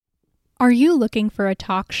Are you looking for a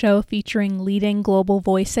talk show featuring leading global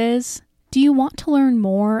voices? Do you want to learn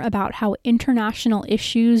more about how international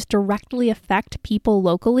issues directly affect people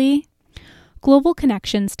locally? Global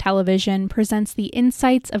Connections Television presents the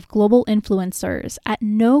insights of global influencers at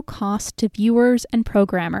no cost to viewers and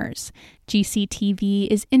programmers. GCTV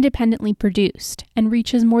is independently produced and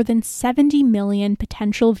reaches more than 70 million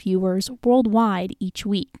potential viewers worldwide each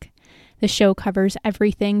week. The show covers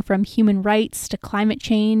everything from human rights to climate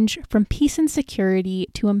change, from peace and security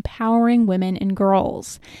to empowering women and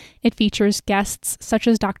girls. It features guests such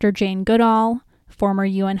as Dr. Jane Goodall, former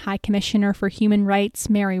UN High Commissioner for Human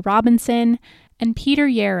Rights Mary Robinson, and Peter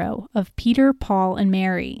Yarrow of Peter, Paul, and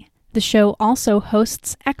Mary. The show also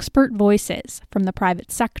hosts expert voices from the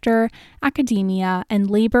private sector, academia, and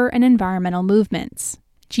labor and environmental movements.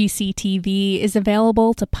 GCTV is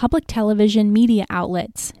available to public television media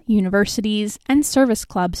outlets, universities, and service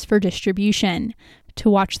clubs for distribution. To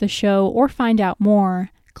watch the show or find out more,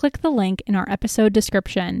 click the link in our episode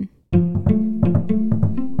description.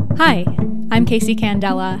 Hi, I'm Casey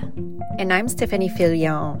Candela. And I'm Stephanie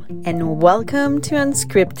Filion, and welcome to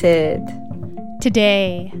Unscripted.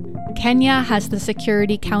 Today, Kenya has the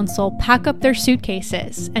Security Council pack up their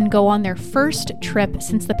suitcases and go on their first trip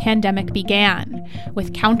since the pandemic began,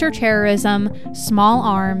 with counterterrorism, small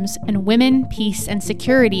arms, and women, peace, and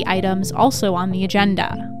security items also on the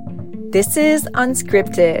agenda. This is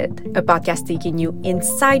Unscripted, a podcast taking you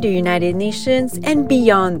inside the United Nations and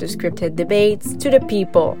beyond the scripted debates to the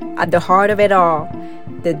people at the heart of it all,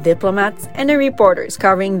 the diplomats and the reporters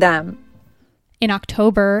covering them. In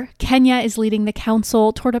October, Kenya is leading the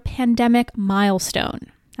council toward a pandemic milestone,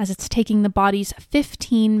 as it's taking the body's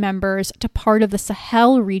 15 members to part of the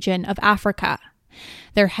Sahel region of Africa.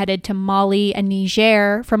 They're headed to Mali and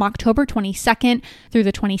Niger from October 22nd through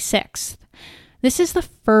the 26th. This is the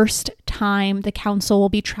first time the council will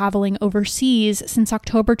be traveling overseas since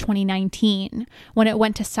October 2019, when it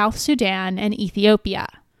went to South Sudan and Ethiopia.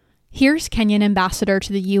 Here's Kenyan ambassador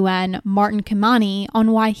to the UN, Martin Kimani,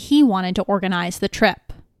 on why he wanted to organize the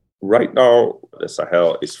trip. Right now, the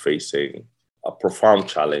Sahel is facing a profound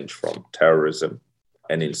challenge from terrorism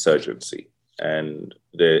and insurgency. And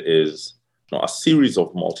there is a series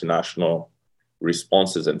of multinational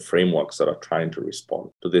responses and frameworks that are trying to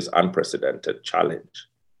respond to this unprecedented challenge.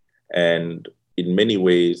 And in many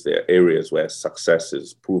ways, there are areas where success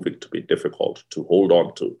is proving to be difficult to hold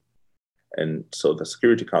on to. And so the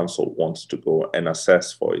Security Council wants to go and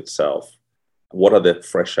assess for itself what are the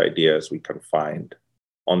fresh ideas we can find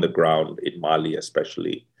on the ground in Mali,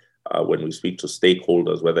 especially when we speak to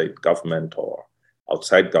stakeholders, whether in government or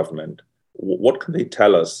outside government. What can they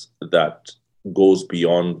tell us that goes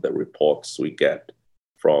beyond the reports we get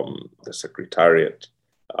from the Secretariat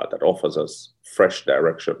that offers us fresh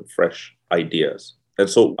direction, fresh ideas? And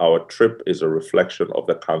so our trip is a reflection of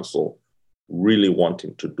the Council really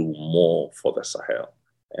wanting to do more for the Sahel.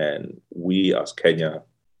 And we as Kenya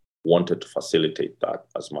wanted to facilitate that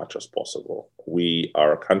as much as possible. We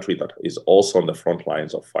are a country that is also on the front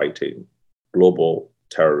lines of fighting global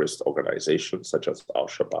terrorist organizations such as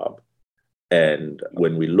Al-Shabaab. And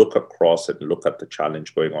when we look across and look at the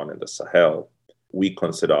challenge going on in the Sahel, we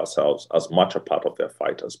consider ourselves as much a part of their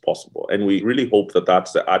fight as possible. And we really hope that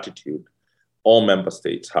that's the attitude all member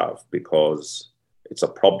states have, because it's a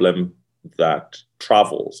problem that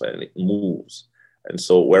travels and it moves. And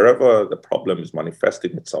so wherever the problem is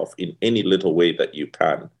manifesting itself in any little way that you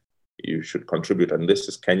can, you should contribute. And this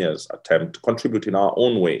is Kenya's attempt to contribute in our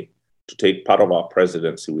own way, to take part of our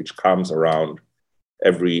presidency, which comes around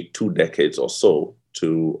every 2 decades or so,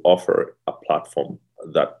 to offer a platform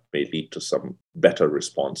that may lead to some better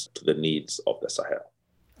response to the needs of the Sahel.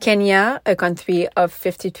 Kenya, a country of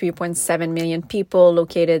 53.7 million people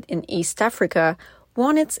located in East Africa,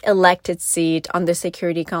 won its elected seat on the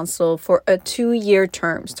Security Council for a 2-year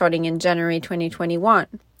term starting in January 2021.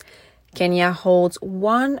 Kenya holds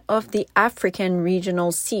one of the African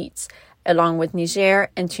regional seats, along with Niger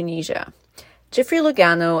and Tunisia. Jeffrey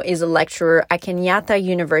Lugano is a lecturer at Kenyatta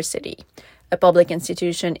University, a public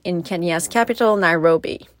institution in Kenya's capital,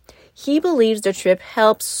 Nairobi. He believes the trip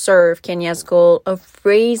helps serve Kenya's goal of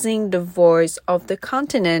raising the voice of the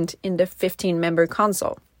continent in the 15-member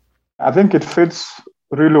council. I think it fits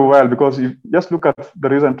really well because if you just look at the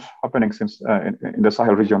recent happenings in the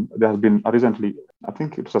Sahel region. There has been recently, I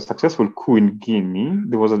think it was a successful coup in Guinea.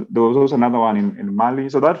 There was also another one in Mali.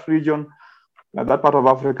 So that region, that part of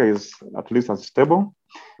Africa is at least as stable.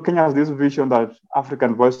 Kenya has this vision that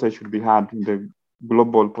African voices should be heard in the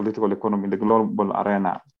global political economy, the global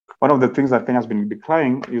arena. One of the things that Kenya has been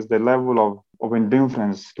declining is the level of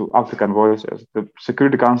indifference to African voices. The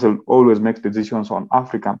Security Council always makes decisions on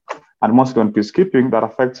Africa, and mostly on peacekeeping that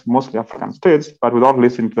affects mostly African states, but without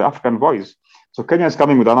listening to the African voice. So Kenya is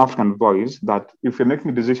coming with an African voice that if we're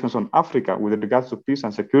making decisions on Africa with regards to peace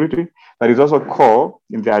and security, that is also core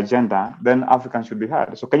in the agenda, then Africans should be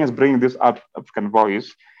heard. So Kenya is bringing this African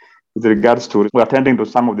voice with regards to attending to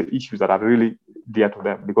some of the issues that are really dear to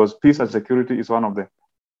them, because peace and security is one of the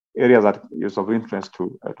areas that is of interest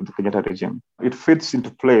to the Kenyatta regime. It fits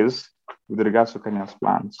into place with regards to Kenya's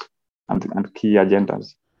plans and key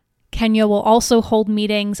agendas. Kenya will also hold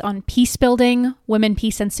meetings on peace building, women,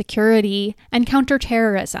 peace and security, and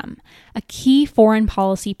counterterrorism, a key foreign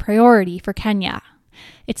policy priority for Kenya.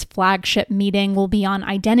 Its flagship meeting will be on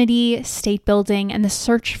identity, state building, and the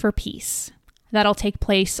search for peace. That'll take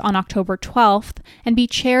place on October 12th and be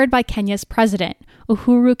chaired by Kenya's president,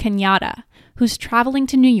 Uhuru Kenyatta, who's traveling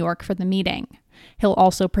to New York for the meeting. He'll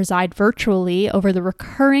also preside virtually over the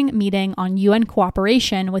recurring meeting on UN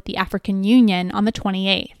cooperation with the African Union on the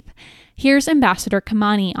 28th. Here's Ambassador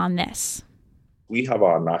Kimani on this. We have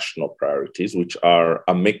our national priorities, which are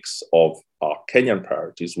a mix of our Kenyan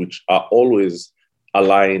priorities, which are always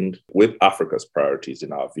aligned with Africa's priorities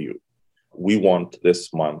in our view. We want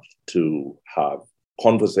this month to have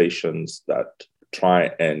conversations that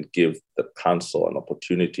try and give the Council an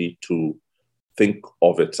opportunity to think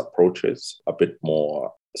of its approaches a bit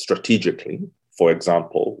more strategically. For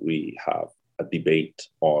example, we have a debate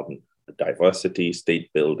on diversity,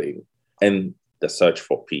 state building, and the search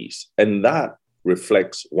for peace. And that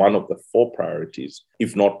reflects one of the 4 priorities,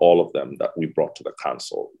 if not all of them, that we brought to the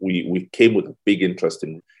Council. We came with a big interest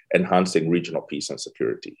in enhancing regional peace and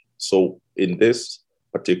security. So in this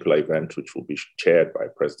particular event, which will be chaired by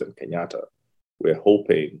President Kenyatta, we're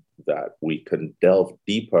hoping that we can delve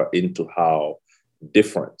deeper into how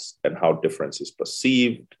difference and how difference is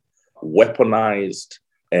perceived, weaponized,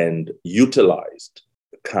 and utilized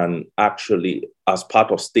can actually, as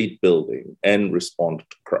part of state building and response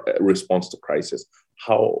to crisis,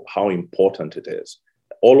 how important it is.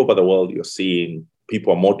 All over the world, you're seeing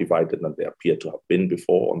people are more divided than they appear to have been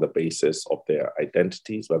before on the basis of their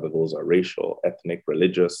identities, whether those are racial, ethnic,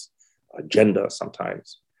 religious, gender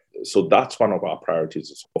sometimes. So that's one of our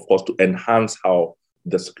priorities, is, of course, to enhance how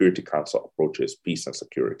the Security Council approaches peace and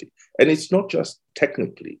security. And it's not just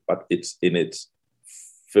technically, but it's in its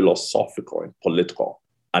philosophical and political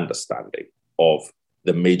understanding of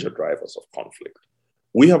the major drivers of conflict.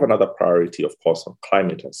 We have another priority, of course, on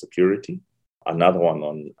climate and security, another one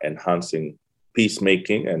on enhancing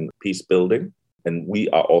peacemaking and peace building. And we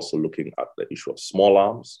are also looking at the issue of small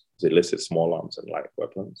arms, illicit small arms and light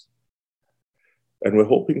weapons. And we're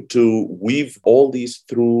hoping to weave all these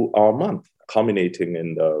through our month, culminating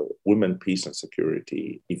in the Women, Peace and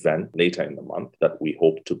Security event later in the month that we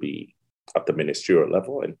hope to be at the ministerial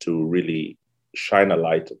level and to really shine a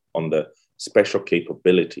light on the special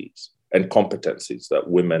capabilities and competencies that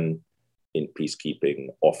women in peacekeeping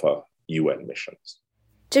offer UN missions.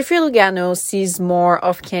 Geoffrey Lugano sees more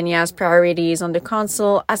of Kenya's priorities on the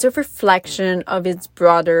Council as a reflection of its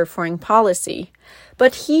broader foreign policy.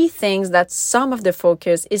 But he thinks that some of the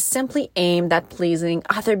focus is simply aimed at pleasing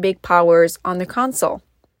other big powers on the Council.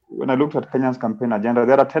 When I looked at Kenya's campaign agenda,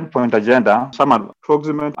 there are 10-point agenda. Some are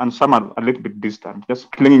approximate and some are a little bit distant,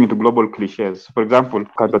 just clinging into global cliches. For example,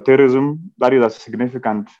 counterterrorism, that is a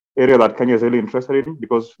significant area that Kenya is really interested in,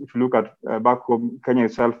 because if you look at back home, Kenya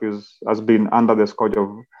itself has been under the scourge of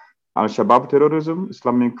Al-Shabaab terrorism,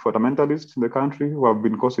 Islamic fundamentalists in the country who have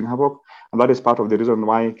been causing havoc. And that is part of the reason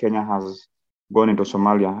why Kenya has gone into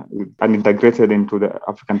Somalia and integrated into the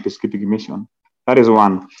African peacekeeping mission. That is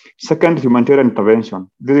one. Second, humanitarian intervention.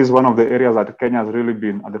 This is one of the areas that Kenya has really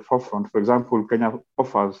been at the forefront. For example, Kenya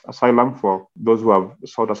offers asylum for those who have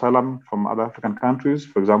sought asylum from other African countries.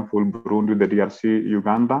 For example, Burundi, the DRC,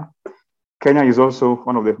 Uganda. Kenya is also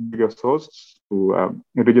one of the biggest hosts to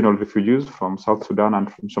regional refugees from South Sudan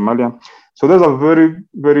and from Somalia. So those are very,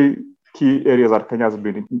 very key areas that Kenya has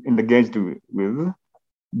been engaged with,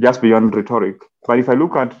 just beyond rhetoric. But if I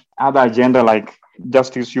look at other agenda like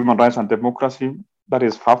justice, human rights, and democracy, that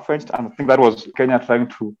is far-fetched. And I think that was Kenya trying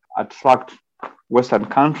to attract Western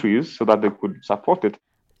countries so that they could support it.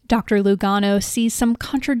 Dr. Lugano sees some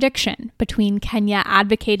contradiction between Kenya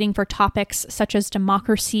advocating for topics such as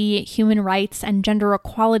democracy, human rights, and gender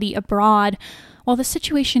equality abroad, while the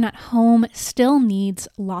situation at home still needs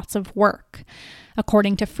lots of work.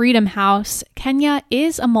 According to Freedom House, Kenya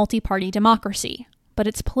is a multi-party democracy, but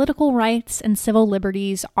its political rights and civil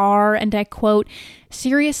liberties are, and I quote,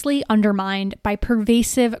 seriously undermined by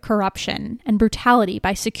pervasive corruption and brutality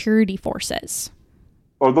by security forces.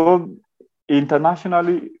 Although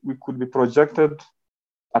internationally we could be projected,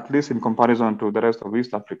 at least in comparison to the rest of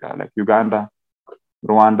East Africa, like Uganda,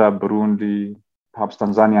 Rwanda, Burundi, perhaps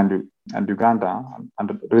Tanzania and Uganda,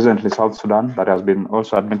 and recently South Sudan, that has been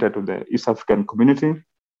also admitted to the East African community.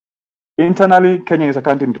 Internally, Kenya is a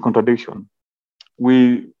country in contradiction.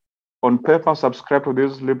 We, on paper, subscribe to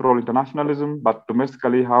this liberal internationalism, but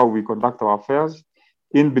domestically, how we conduct our affairs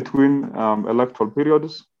in between electoral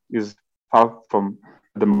periods is far from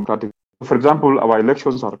democratic. For example, our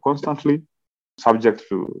elections are constantly subject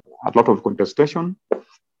to a lot of contestation.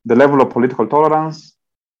 The level of political tolerance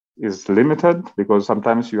is limited because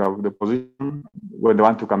sometimes you have the position where they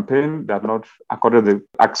want to campaign, they are not accorded the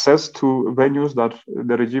access to venues that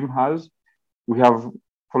the regime has. We have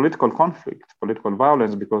political conflict, political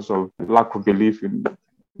violence because of lack of belief in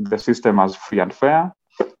the system as free and fair.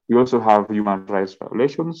 We also have human rights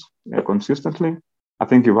violations consistently. I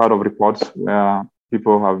think you've heard of reports where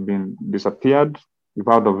people have been disappeared. You've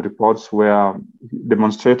heard of reports where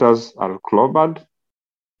demonstrators are clobbered.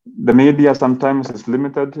 The media sometimes is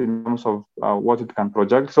limited in terms of what it can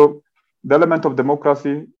project. So the element of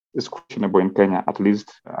democracy is questionable in Kenya, at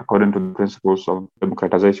least according to the principles of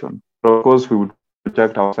democratization. But of course, we would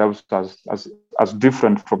project ourselves as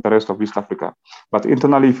different from the rest of East Africa. But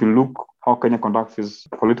internally, if you look how Kenya conducts its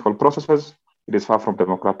political processes, it is far from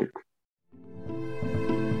democratic.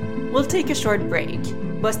 We'll take a short break,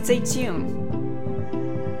 but stay tuned.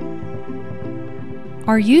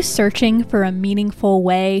 Are you searching for a meaningful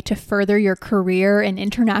way to further your career in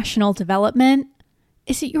international development?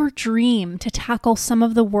 Is it your dream to tackle some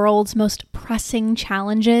of the world's most pressing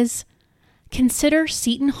challenges? Consider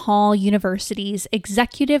Seton Hall University's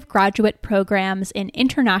Executive Graduate Programs in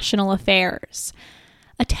International Affairs.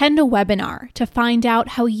 Attend a webinar to find out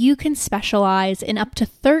how you can specialize in up to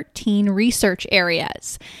 13 research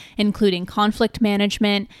areas, including conflict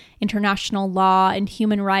management, international law and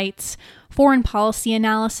human rights, foreign policy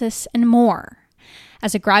analysis, and more.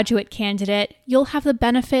 As a graduate candidate, you'll have the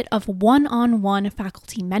benefit of one-on-one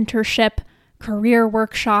faculty mentorship, career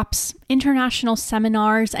workshops, international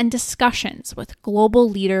seminars, and discussions with global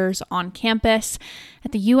leaders on campus,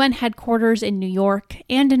 at the UN headquarters in New York,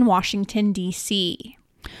 and in Washington, D.C.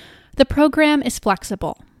 The program is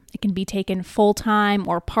flexible. It can be taken full-time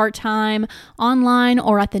or part-time, online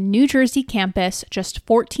or at the New Jersey campus just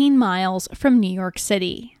 14 miles from New York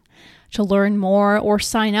City. To learn more or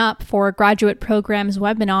sign up for a graduate program's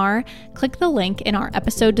webinar, click the link in our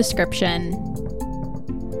episode description.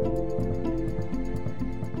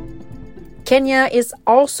 Kenya is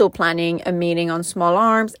also planning a meeting on small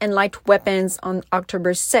arms and light weapons on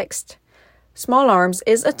October 6th. Small arms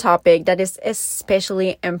is a topic that is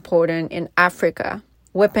especially important in Africa.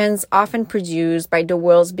 Weapons often produced by the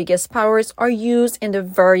world's biggest powers are used in the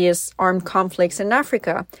various armed conflicts in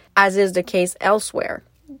Africa, as is the case elsewhere.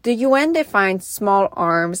 The UN defines small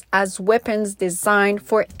arms as weapons designed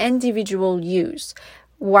for individual use,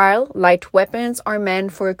 while light weapons are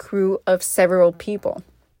meant for a crew of several people.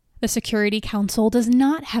 The Security Council does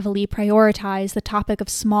not heavily prioritize the topic of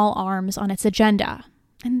small arms on its agenda.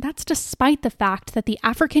 And that's despite the fact that the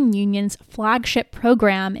African Union's flagship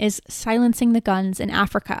program is silencing the guns in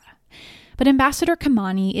Africa. But Ambassador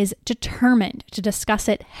Kimani is determined to discuss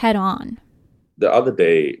it head on. The other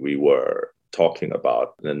day, we were talking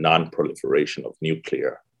about the non-proliferation of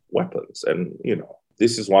nuclear weapons. And,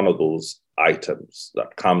 this is one of those items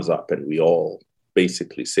that comes up and we all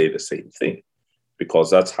basically say the same thing,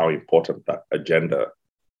 because that's how important that agenda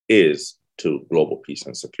is to global peace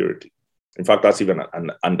and security. In fact, that's even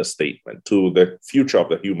an understatement to the future of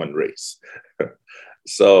the human race.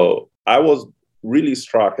 So I was really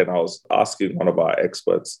struck, and I was asking one of our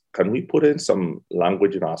experts, can we put in some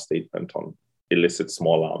language in our statement on illicit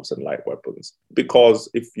small arms and light weapons? Because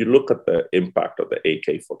if you look at the impact of the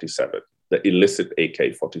AK-47, the illicit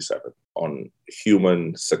AK-47 on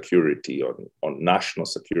human security, on national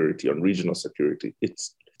security, on regional security,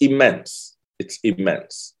 it's immense. It's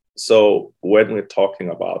immense. So when we're talking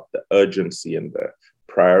about the urgency and the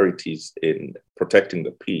priorities in protecting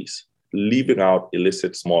the peace, leaving out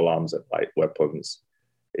illicit small arms and light weapons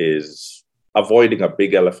is avoiding a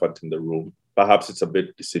big elephant in the room. Perhaps it's a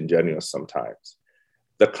bit disingenuous sometimes.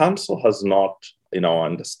 The Council has not, in our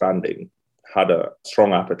understanding, had a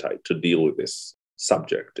strong appetite to deal with this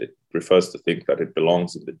subject. It prefers to think that it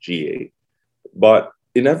belongs in the GA. But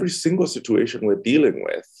in every single situation we're dealing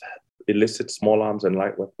with, illicit small arms and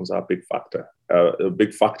light weapons are a big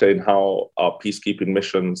factor in how our peacekeeping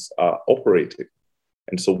missions are operating.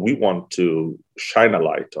 And so we want to shine a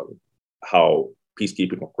light on how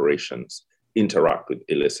peacekeeping operations interact with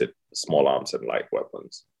illicit small arms and light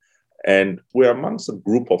weapons. And we're amongst a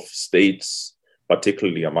group of states,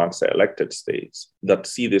 particularly amongst the elected states, that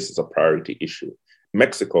see this as a priority issue.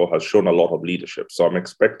 Mexico has shown a lot of leadership. So I'm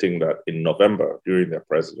expecting that in November, during their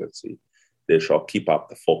presidency, they shall keep up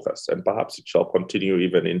the focus, and perhaps it shall continue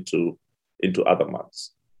even into other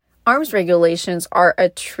months. Arms regulations are a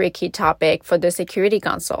tricky topic for the Security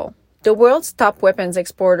Council. The world's top weapons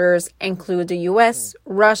exporters include the US,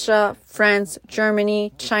 Russia, France,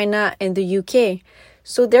 Germany, China, and the UK,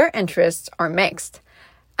 so their interests are mixed.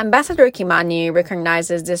 Ambassador Kimani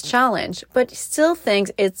recognizes this challenge, but still thinks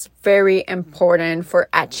it's very important for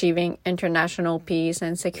achieving international peace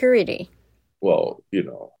and security. Well,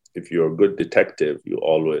 if you're a good detective, you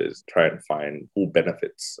always try and find who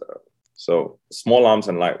benefits. So small arms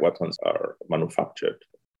and light weapons are manufactured.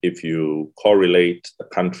 If you correlate the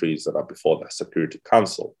countries that are before the Security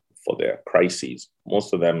Council for their crises,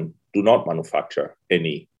 most of them do not manufacture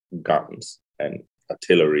any guns and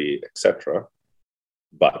artillery, etc.,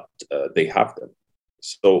 but they have them.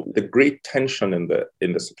 So the great tension in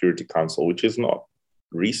the Security Council, which is not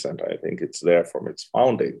recent, I think it's there from its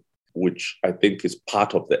founding, which I think is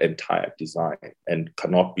part of the entire design and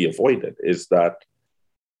cannot be avoided, is that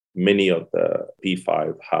many of the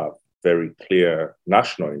P5 have very clear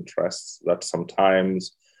national interests that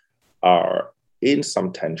sometimes are in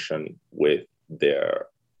some tension with their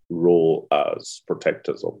role as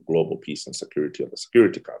protectors of global peace and security of the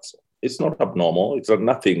Security Council. It's not abnormal. It's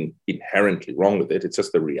nothing inherently wrong with it. It's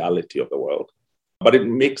just the reality of the world. But it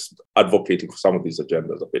makes advocating for some of these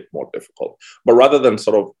agendas a bit more difficult. But rather than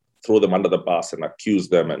sort of throw them under the bus and accuse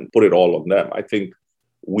them and put it all on them, I think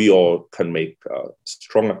we all can make a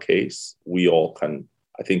stronger case. We all can,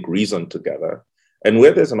 I think, reason together. And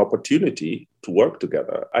where there's an opportunity to work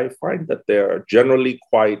together, I find that they're generally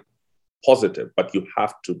quite positive, but you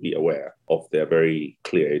have to be aware of their very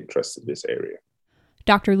clear interests in this area.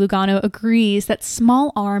 Dr. Lugano agrees that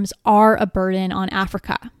small arms are a burden on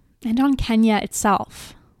Africa and on Kenya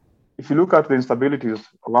itself. If you look at the instabilities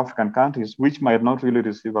of African countries, which might not really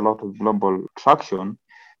receive a lot of global traction,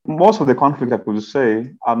 most of the conflicts, I could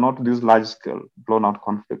say, are not these large-scale, blown-out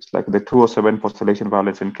conflicts, like the 2007 population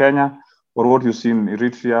violence in Kenya, or what you see in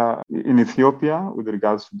Eritrea, in Ethiopia, with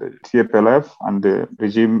regards to the TPLF and the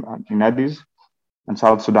regime in Addis, and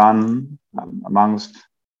South Sudan, amongst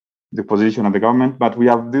the opposition and the government. But we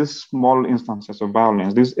have these small instances of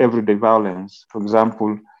violence, this everyday violence. For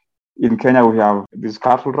example, in Kenya, we have this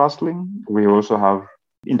cattle rustling. We also have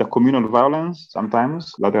intercommunal violence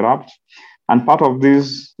sometimes that erupts. And part of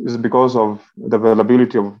this is because of the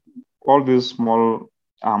availability of all these small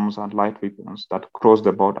arms and light weapons that cross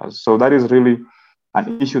the borders. So that is really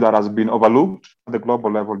an issue that has been overlooked at the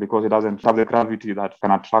global level because it doesn't have the gravity that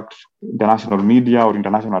can attract international media or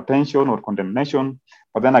international attention or condemnation.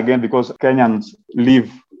 But then again, because Kenyans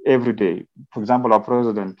live every day, for example, our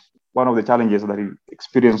president, one of the challenges that he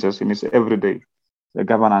experiences in his everyday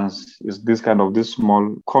governance is these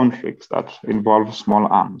small conflicts that involve small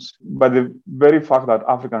arms. But the very fact that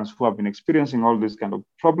Africans who have been experiencing all these kind of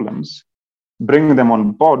problems, bringing them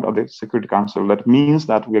on board of the Security Council, that means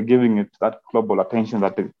that we are giving it that global attention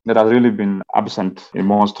that has really been absent in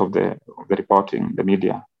most of the reporting, the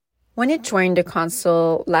media. When it joined the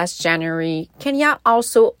Council last January, Kenya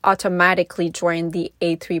also automatically joined the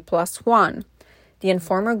A3+1, the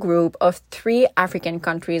informal group of 3 African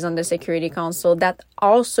countries on the Security Council that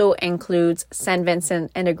also includes St.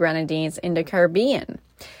 Vincent and the Grenadines in the Caribbean.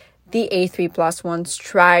 The A3+1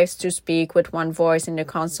 strives to speak with one voice in the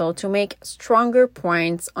Council to make stronger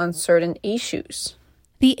points on certain issues.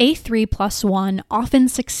 The A3+1 often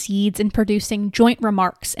succeeds in producing joint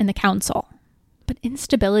remarks in the Council. But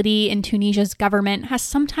instability in Tunisia's government has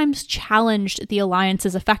sometimes challenged the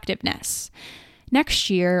alliance's effectiveness. Next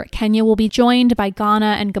year, Kenya will be joined by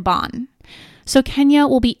Ghana and Gabon. So Kenya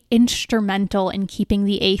will be instrumental in keeping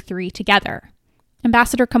the A3 together.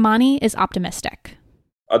 Ambassador Kimani is optimistic.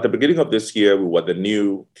 At the beginning of this year, we were the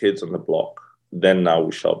new kids on the block. Then now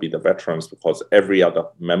we shall be the veterans because every other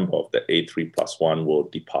member of the A3+1 will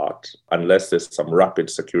depart unless there's some rapid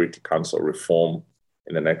Security Council reform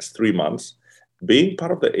in the next 3 months. Being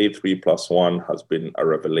part of the A3+1 has been a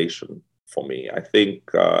revelation for me. I think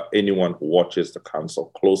anyone who watches the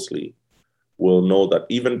Council closely will know that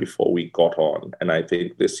even before we got on, and I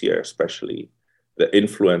think this year especially, the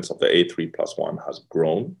influence of the A3+1 has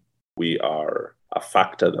grown. We are a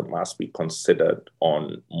factor that must be considered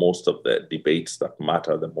on most of the debates that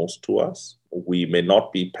matter the most to us. We may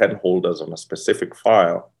not be pen holders on a specific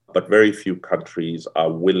file, but very few countries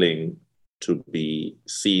are willing to be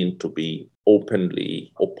seen to be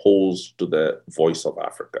openly opposed to the voice of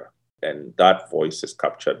Africa. And that voice is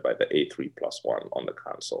captured by the A3+1 on the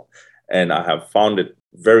Council. And I have found it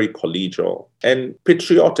very collegial and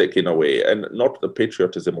patriotic in a way, and not the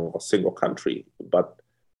patriotism of a single country, but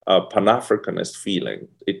a Pan-Africanist feeling.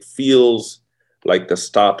 It feels like the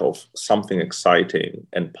start of something exciting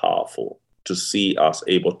and powerful to see us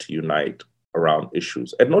able to unite around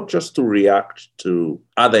issues, and not just to react to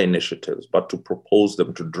other initiatives, but to propose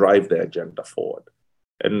them, to drive the agenda forward.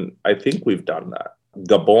 And I think we've done that.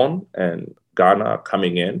 Gabon and Ghana are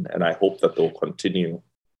coming in, and I hope that they'll continue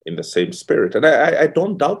in the same spirit. And I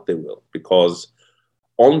don't doubt they will, because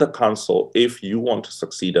on the council, if you want to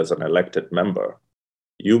succeed as an elected member,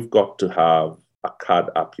 you've got to have a card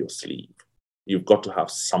up your sleeve. You've got to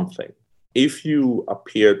have something. If you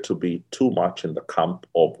appear to be too much in the camp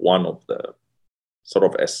of one of the sort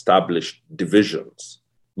of established divisions,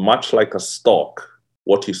 much like a stock,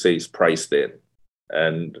 what you say is priced in.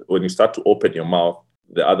 And when you start to open your mouth,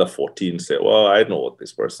 the other 14 say, well, I know what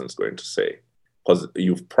this person's going to say, because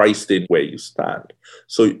you've priced in where you stand.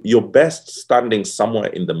 So you're best standing somewhere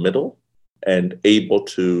in the middle and able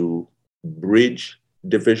to bridge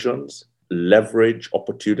divisions, leverage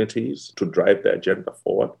opportunities to drive the agenda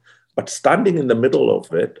forward. But standing in the middle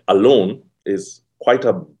of it alone is quite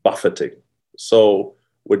a buffeting. So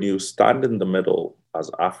when you stand in the middle as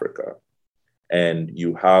Africa and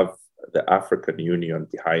you have the African Union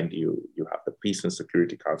behind you, you have the Peace and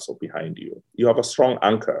Security Council behind you, you have a strong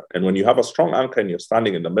anchor. And when you have a strong anchor and you're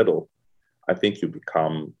standing in the middle, I think you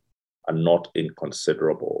become a not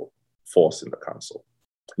inconsiderable force in the council.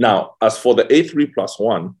 Now, as for the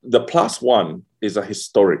A3+1, the +1 is a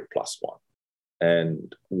historic +1.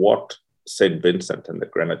 And what St. Vincent and the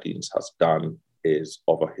Grenadines has done is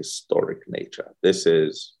of a historic nature. This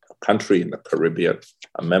is a country in the Caribbean,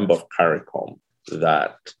 a member of CARICOM,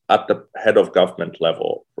 that at the head of government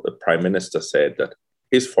level, the Prime Minister said that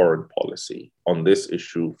his foreign policy on this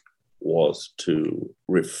issue was to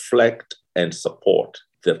reflect and support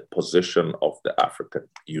the position of the African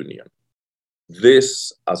Union.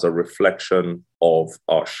 This as a reflection of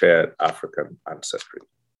our shared African ancestry.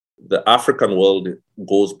 The African world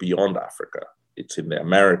goes beyond Africa. It's in the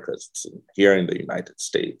Americas, it's here in the United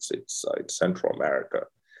States, it's in Central America.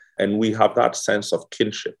 And we have that sense of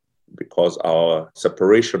kinship because our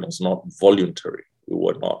separation was not voluntary. We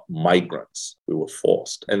were not migrants, we were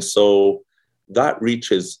forced. And so that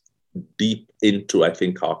reaches deep into, I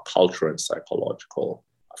think, our culture and psychological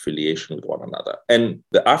affiliation with one another. And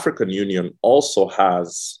the African Union also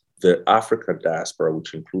has the African diaspora,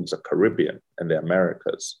 which includes the Caribbean and the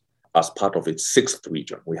Americas, as part of its 6th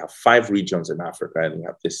region. We have 5 regions in Africa, and we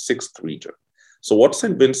have this 6th region. So what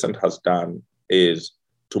St. Vincent has done is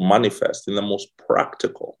to manifest in the most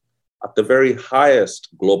practical, at the very highest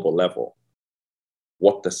global level,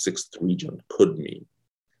 what the 6th region could mean.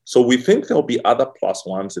 So we think there'll be other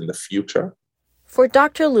 +1s in the future. For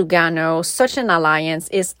Dr. Lugano, such an alliance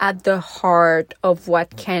is at the heart of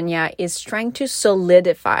what Kenya is trying to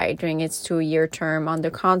solidify during its 2-year term on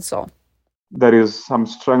the council. There is some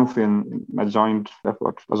strength in a joint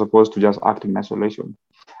effort as opposed to just acting in isolation.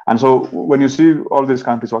 And so when you see all these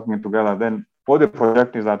countries working together, then what they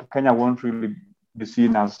project is that Kenya won't really be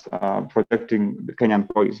seen as protecting the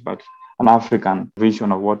Kenyan voice, but an African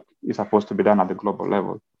vision of what is supposed to be done at the global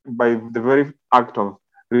level. By the very act of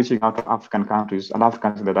reaching out to African countries and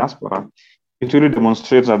Africans in the diaspora, it really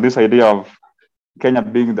demonstrates that this idea of Kenya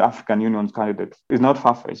being the African Union's candidate is not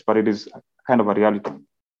far-fetched, but it is kind of a reality.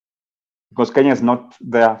 Because Kenya is not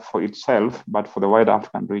there for itself, but for the wider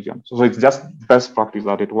African region. So it's just best practice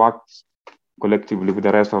that it works collectively with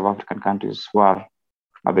the rest of African countries who are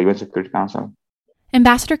at the UN Security Council.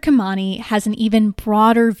 Ambassador Kimani has an even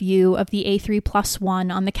broader view of the A3+1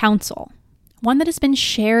 on the council, one that has been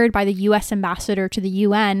shared by the U.S. ambassador to the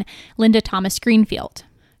UN, Linda Thomas-Greenfield.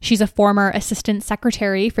 She's a former assistant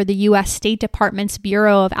secretary for the U.S. State Department's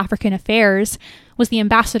Bureau of African Affairs, was the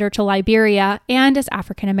ambassador to Liberia, and is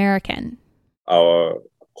African American. Our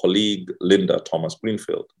colleague, Linda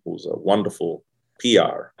Thomas-Greenfield, who's a wonderful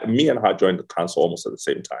PR, me and her joined the council almost at the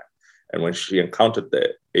same time. And when she encountered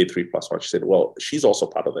the A3+1, she said, well, she's also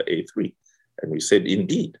part of the A3. And we said,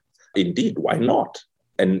 indeed, why not?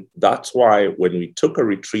 And that's why when we took a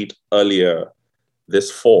retreat earlier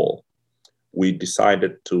this fall, we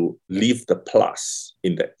decided to leave the plus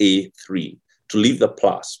in the A3, to leave the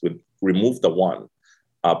plus, remove the 1,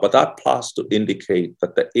 but that plus to indicate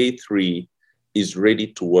that the A3 is ready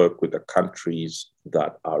to work with the countries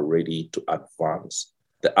that are ready to advance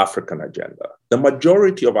the African agenda. The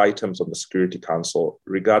majority of items on the Security Council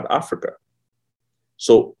regard Africa.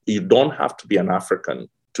 So you don't have to be an African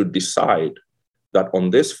to decide that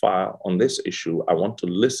on this file, on this issue, I want to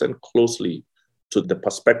listen closely to the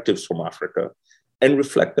perspectives from Africa and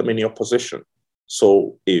reflect them in your position.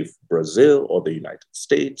 So if Brazil or the United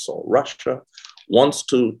States or Russia wants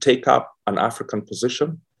to take up an African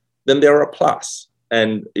position, then they're a plus.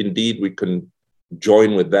 And indeed, we can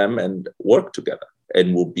join with them and work together.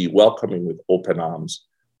 And we'll be welcoming with open arms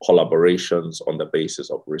collaborations on the basis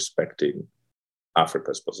of respecting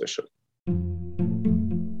Africa's position.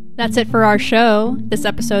 That's it for our show. This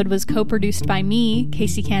episode was co-produced by me,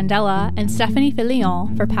 Casey Candela, and Stephanie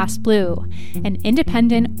Filion for Past Blue, an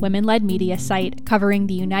independent women-led media site covering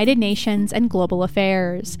the United Nations and global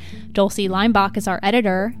affairs. Dulcie Leimbach is our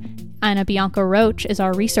editor. Ana Bianca Roach is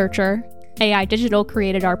our researcher. AI Digital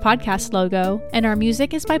created our podcast logo, and our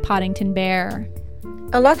music is by Poddington Bear.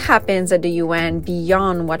 A lot happens at the UN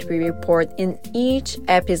beyond what we report in each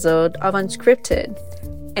episode of Unscripted.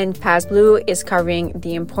 And Past Blue is covering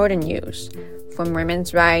the important news, from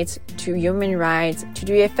women's rights to human rights to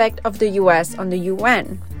the effect of the US on the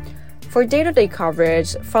UN. For day-to-day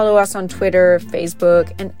coverage, follow us on Twitter,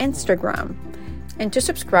 Facebook, and Instagram. And to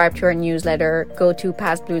subscribe to our newsletter, go to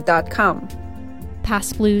pastblue.com.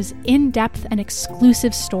 Past Blue's in-depth and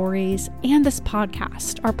exclusive stories and this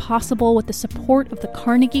podcast are possible with the support of the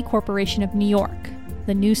Carnegie Corporation of New York,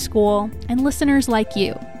 the New School, and listeners like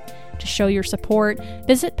you. To show your support,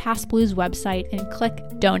 visit Past Blue's website and click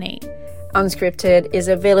Donate. Unscripted is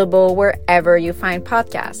available wherever you find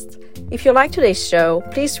podcasts. If you like today's show,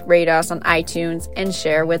 please rate us on iTunes and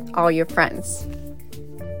share with all your friends.